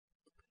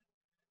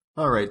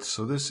Alright,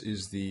 so this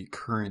is the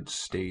current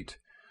state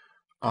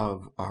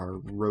of our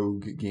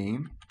rogue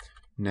game.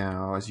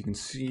 Now, as you can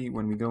see,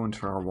 when we go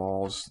into our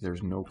walls,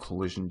 there's no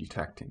collision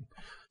detecting.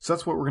 So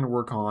that's what we're going to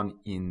work on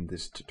in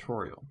this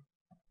tutorial.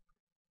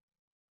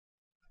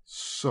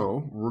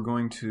 So we're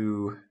going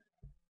to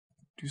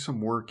do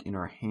some work in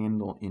our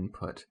handle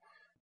input.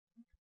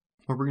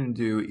 What we're going to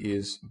do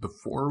is,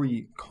 before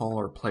we call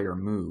our player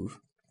move,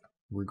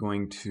 we're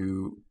going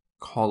to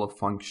call a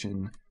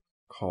function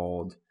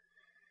called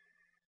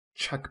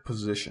check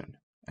position,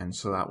 and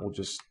so that will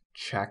just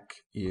check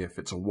if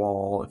it's a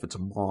wall, if it's a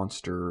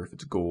monster, if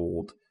it's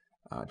gold,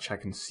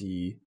 check and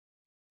see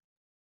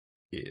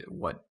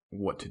what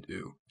to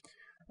do.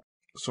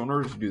 So in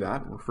order to do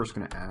that, we're first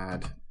going to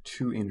add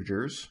two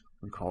integers.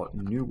 We call it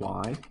new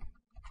y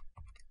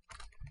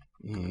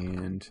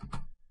and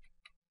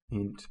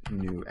int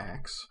new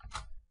x.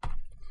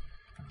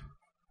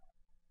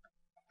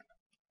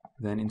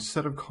 Then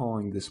instead of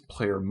calling this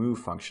player move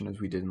function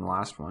as we did in the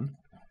last one,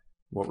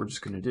 what we're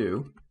just going to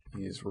do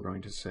is we're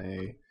going to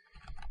say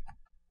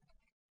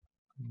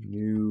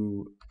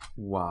new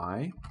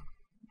y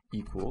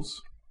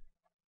equals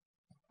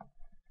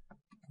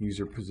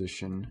user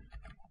position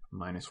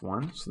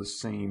 -1, so the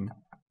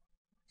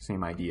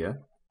same idea,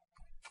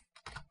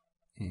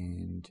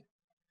 and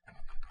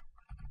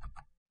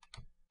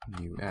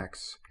new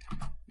x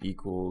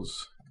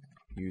equals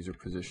user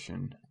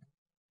position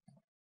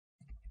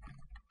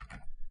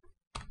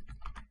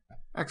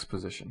x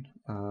position.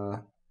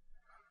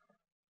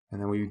 And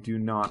then we do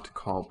not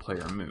call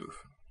player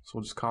move. So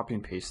we'll just copy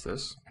and paste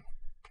this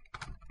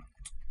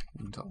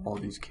into all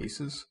these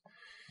cases.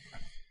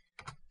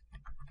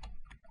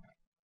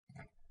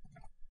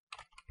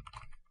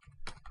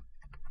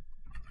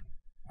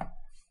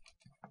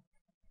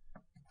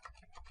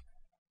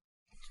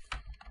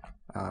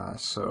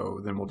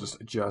 So then we'll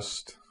just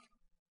adjust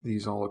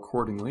these all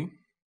accordingly.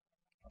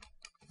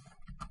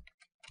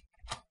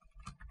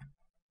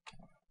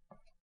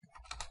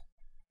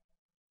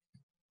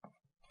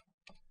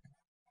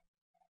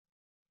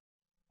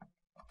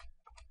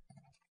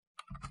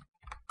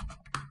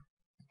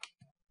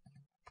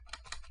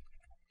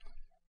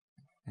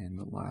 And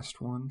the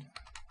last one,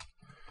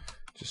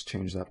 just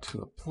change that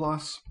to a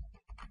plus.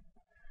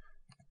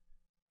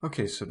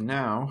 Okay, so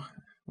now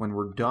when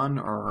we're done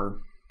our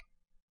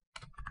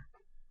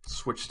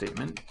switch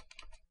statement,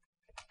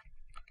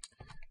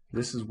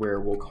 this is where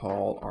we'll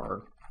call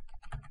our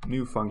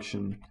new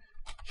function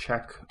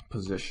check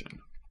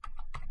position.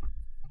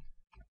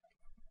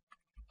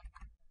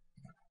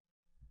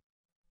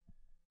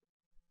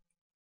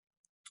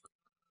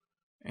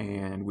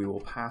 And we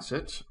will pass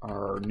it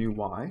our new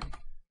y,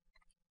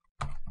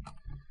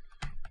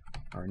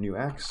 our new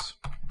x,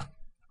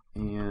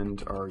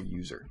 and our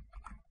user.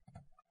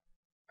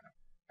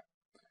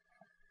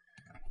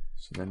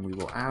 So then we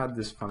will add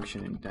this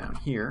function in down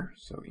here.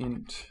 So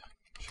int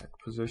check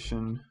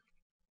position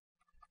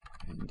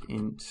and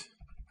int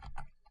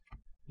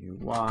new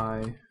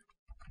y,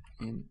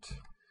 int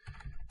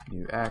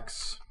new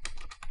x,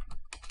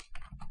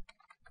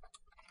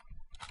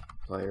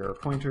 player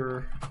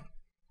pointer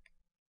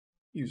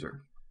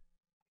user.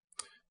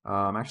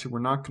 Actually, we're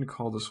not going to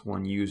call this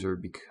one user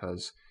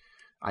because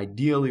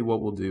ideally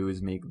what we'll do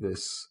is make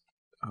this,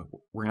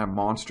 we're going to have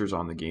monsters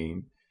on the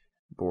game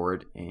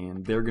board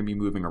and they're going to be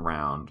moving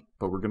around,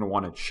 but we're going to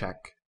want to check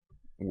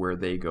where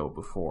they go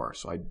before.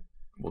 So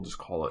we'll just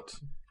call it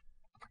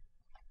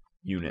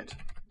unit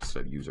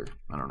instead of user.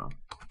 I don't know.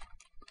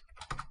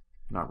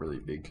 Not really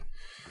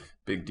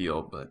big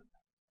deal, but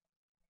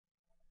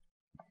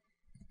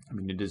I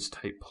mean it is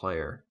type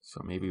player,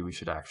 so maybe we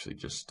should actually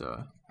just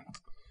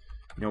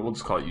we'll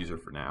just call it user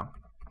for now.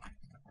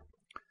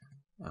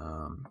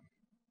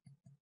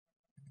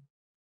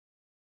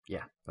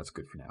 Yeah, that's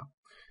good for now.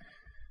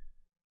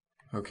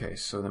 Okay,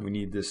 so then we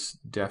need this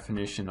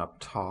definition up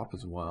top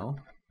as well.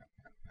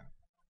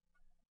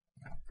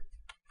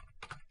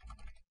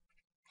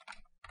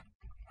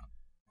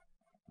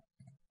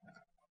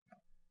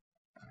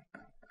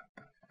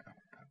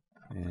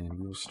 And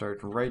we will start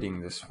writing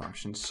this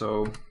function.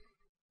 So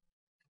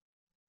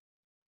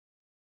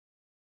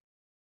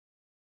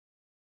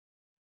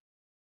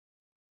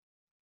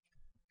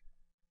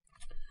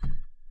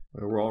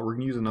we're going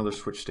to use another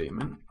switch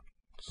statement.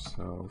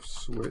 So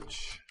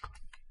switch.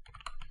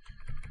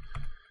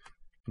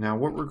 Now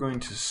what we're going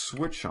to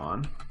switch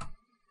on,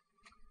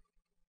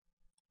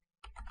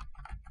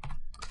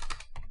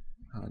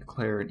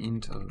 declare an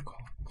int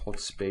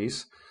called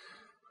space.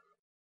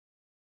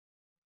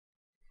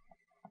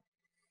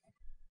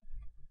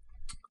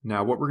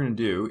 Now what we're going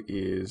to do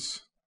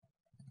is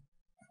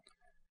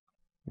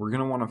we're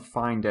going to want to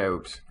find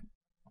out,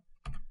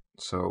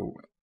 so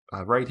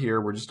right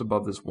here we're just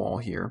above this wall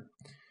here.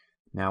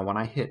 Now when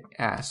I hit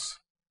S,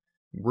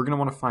 we're going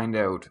to want to find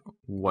out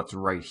what's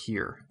right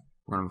here.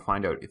 We're going to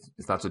find out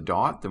if that's a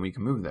dot, then we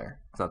can move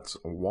there. If that's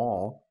a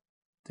wall,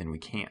 then we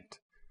can't.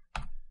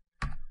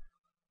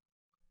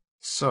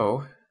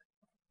 So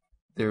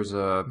there's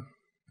a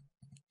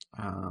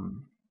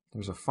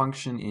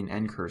function in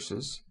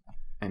ncurses,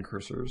 end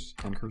cursors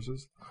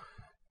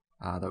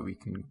that we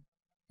can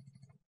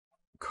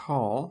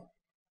call,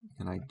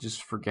 and I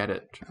just forget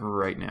it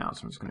right now,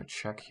 so I'm just going to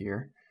check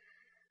here.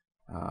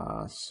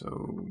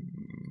 So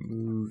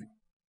move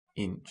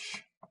in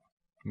ch.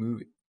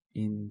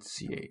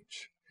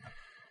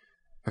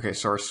 Okay,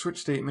 so our switch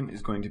statement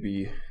is going to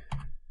be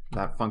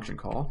that function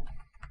call,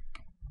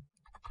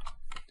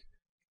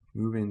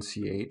 move in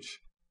ch,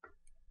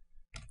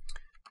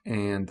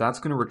 and that's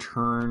going to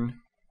return.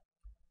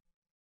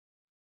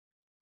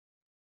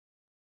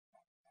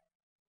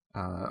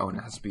 And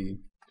it has to be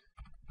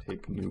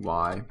take new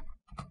y,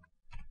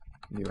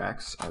 new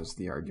x as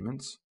the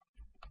arguments.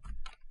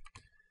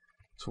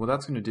 So what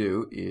that's going to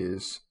do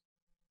is,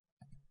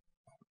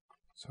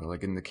 so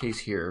like in the case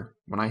here,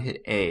 when I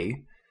hit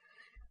A,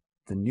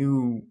 the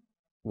new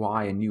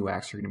y and new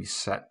x are going to be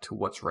set to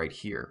what's right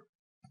here.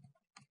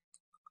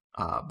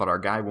 But our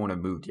guy won't have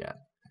moved yet.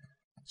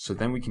 So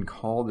then we can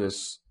call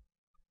this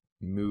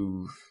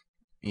move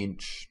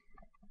inch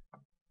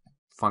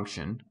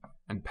function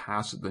and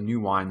pass it the new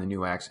y and the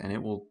new x, and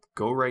it will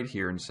go right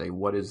here and say,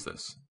 what is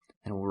this?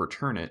 And we'll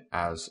return it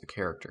as a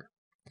character.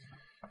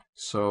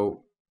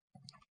 So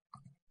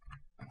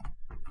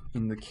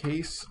in the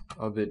case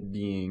of it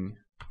being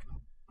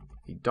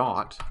a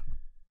dot,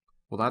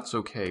 well, that's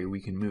okay,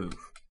 we can move.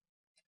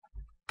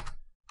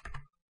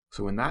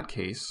 So in that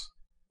case,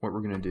 what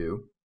we're going to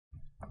do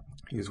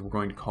is we're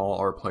going to call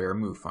our player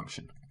move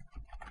function.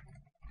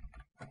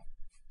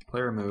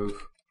 Player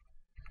move,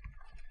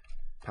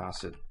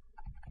 pass it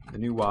the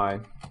new y,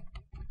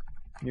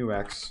 new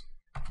x,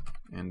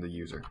 and the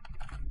user.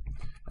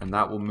 And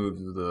that will move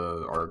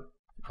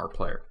our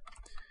player.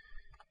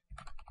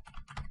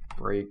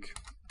 Break.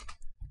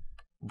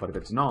 But if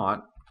it's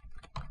not,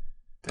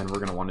 then we're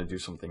going to want to do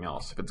something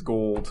else. If it's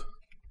gold,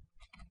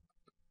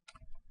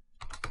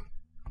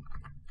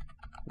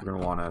 we're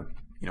going to want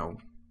to,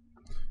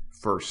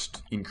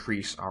 first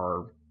increase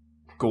our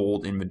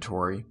gold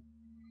inventory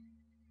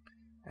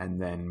and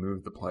then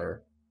move the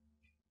player.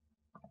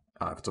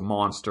 If it's a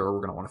monster, we're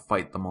going to want to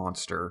fight the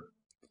monster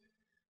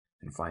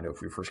and find out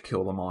if we first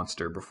kill the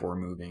monster before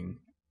moving,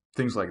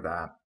 things like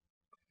that.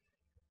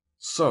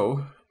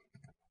 So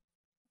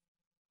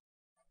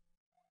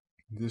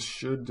this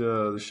should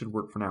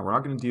work for now. We're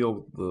not going to deal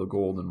with the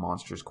gold and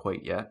monsters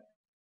quite yet.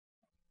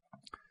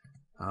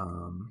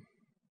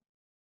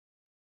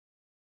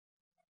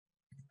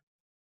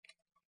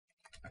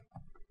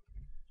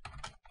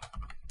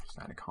 Just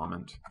add a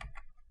comment.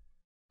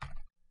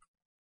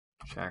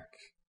 Check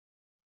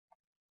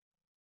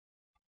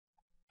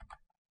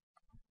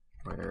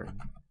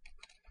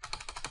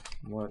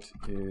what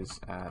is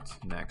at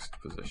next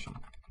position.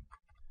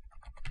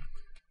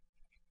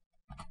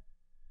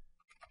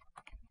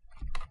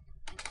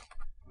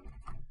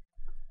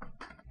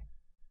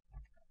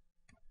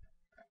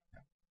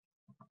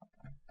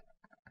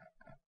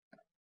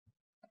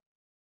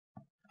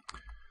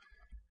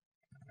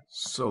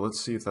 So let's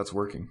see if that's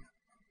working.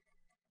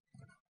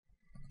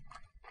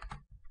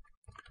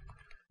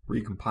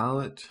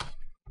 Recompile it.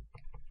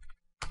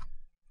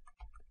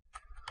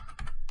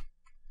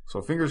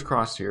 So fingers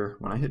crossed here,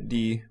 when I hit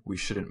D, we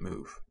shouldn't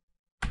move.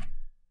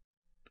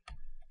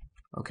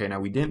 Okay, now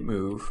we didn't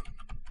move.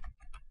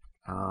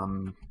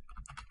 But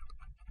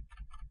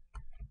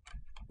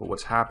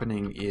what's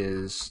happening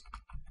is,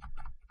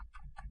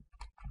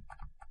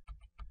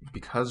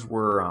 because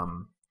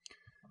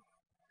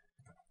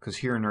because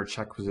here in our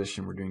check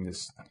position we're doing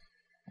this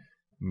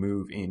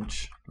move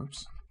inch.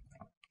 Oops.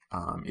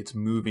 It's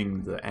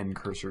moving the end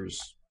cursor,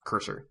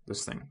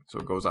 this thing, so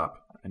it goes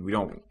up, and we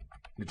don't.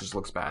 It just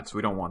looks bad, so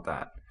we don't want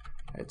that.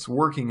 It's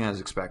working as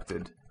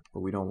expected,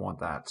 but we don't want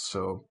that.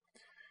 So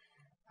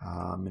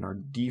in our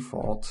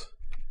default,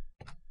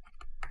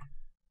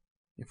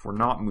 if we're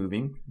not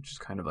moving, which is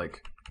kind of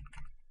like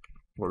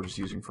what we're just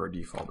using for our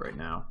default right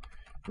now,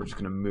 we're just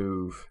going to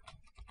move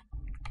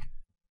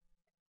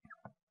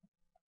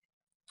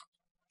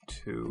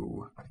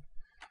to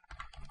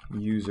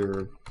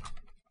user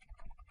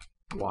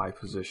Y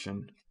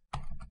position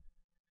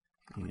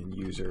and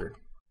user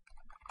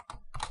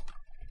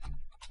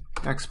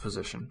X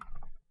position.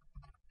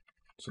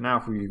 So now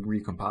if we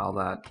recompile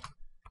that,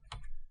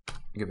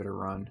 give it a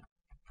run,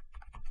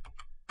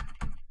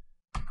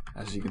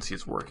 as you can see,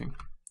 it's working.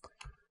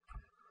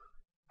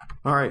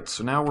 Alright,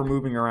 so now we're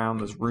moving around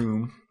this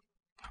room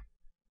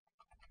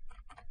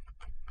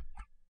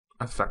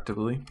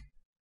effectively.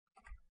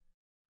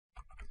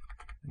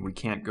 We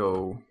can't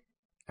go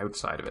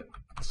outside of it.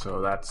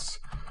 So that's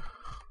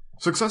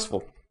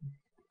successful.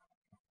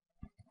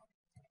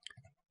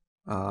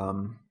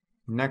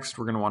 Next,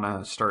 we're going to want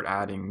to start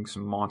adding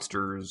some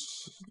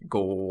monsters,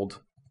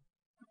 gold,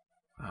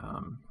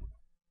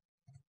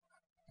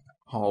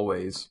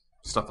 hallways,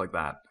 stuff like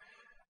that.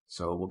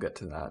 So we'll get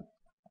to that